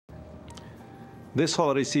This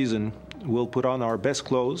holiday season, we'll put on our best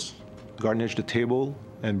clothes, garnish the table,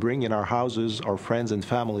 and bring in our houses our friends and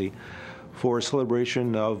family for a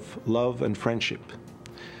celebration of love and friendship.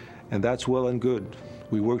 And that's well and good.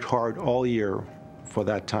 We worked hard all year for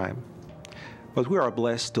that time. But we are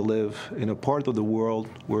blessed to live in a part of the world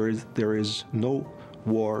where there is no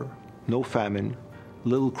war, no famine,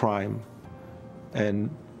 little crime,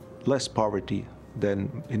 and less poverty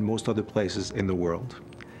than in most other places in the world.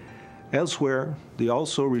 Elsewhere, they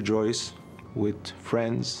also rejoice with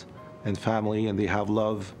friends and family, and they have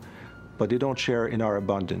love, but they don't share in our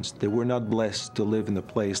abundance. They were not blessed to live in a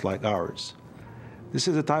place like ours. This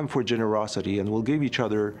is a time for generosity, and we'll give each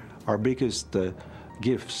other our biggest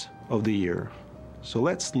gifts of the year. So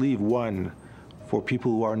let's leave one for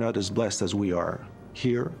people who are not as blessed as we are,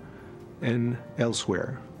 here and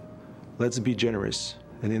elsewhere. Let's be generous,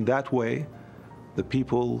 and in that way, the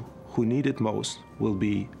people who need it most will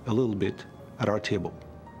be a little bit at our table.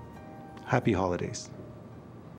 Happy holidays.